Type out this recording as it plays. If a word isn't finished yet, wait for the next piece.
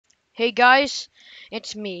Hey guys,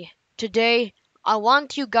 it's me. Today, I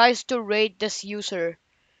want you guys to rate this user.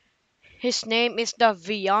 His name is the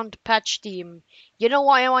Vyond patch team. You know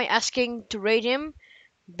why am I asking to rate him?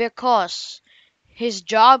 Because his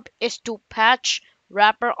job is to patch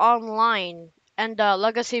Rapper Online and the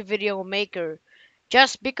Legacy Video Maker.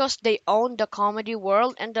 Just because they own the comedy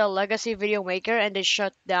world and the Legacy Video Maker and they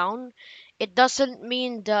shut down, it doesn't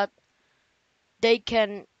mean that they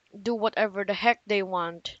can do whatever the heck they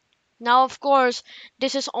want. Now, of course,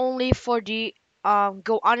 this is only for the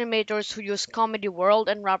Go animators who use Comedy World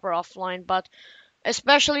and Wrapper Offline, but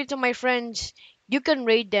especially to my friends, you can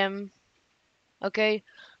rate them, okay?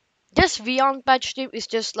 This Vyond patch team is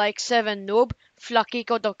just like Seven Noob,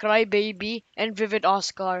 Flakiko the Crybaby, and Vivid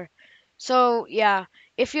Oscar. So, yeah,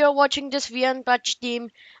 if you're watching this Vyond patch team,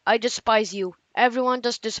 I despise you. Everyone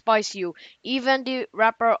does despise you. Even the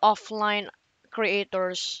Wrapper Offline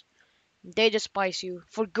creators. They despise you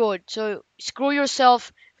for good. So screw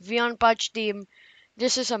yourself, Vion Patch team.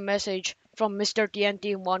 This is a message from Mr.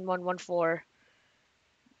 TNT 1114.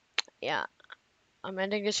 Yeah, I'm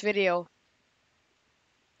ending this video.